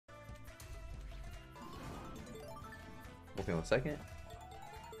Multi on the second.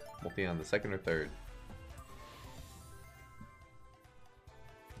 Multi on the second or third.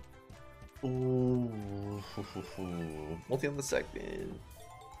 Ooh. Multi on the second.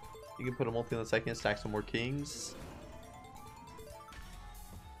 You can put a multi on the second, stack some more kings.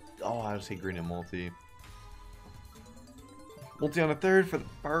 Oh, I just hate green and multi. Multi on the third for the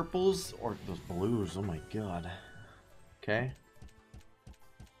purples or those blues. Oh my god. Okay.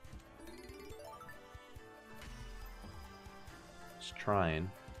 Just trying.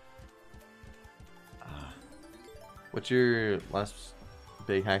 What's your last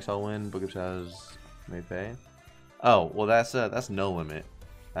big hacksaw win? Book of Shadows may pay. Oh, well that's no limit.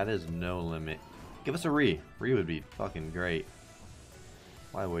 That is no limit. Give us a re. Re would be fucking great.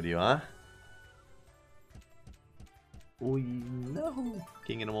 Why would you, huh? Oh no.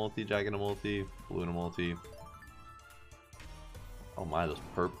 King in a multi, jack in a multi, blue in a multi. Oh my, those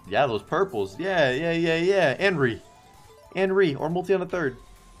those purples. Yeah. And re. Or multi on the third.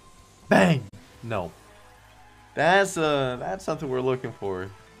 Bang! No. That's something we're looking for.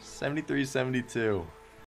 73-72.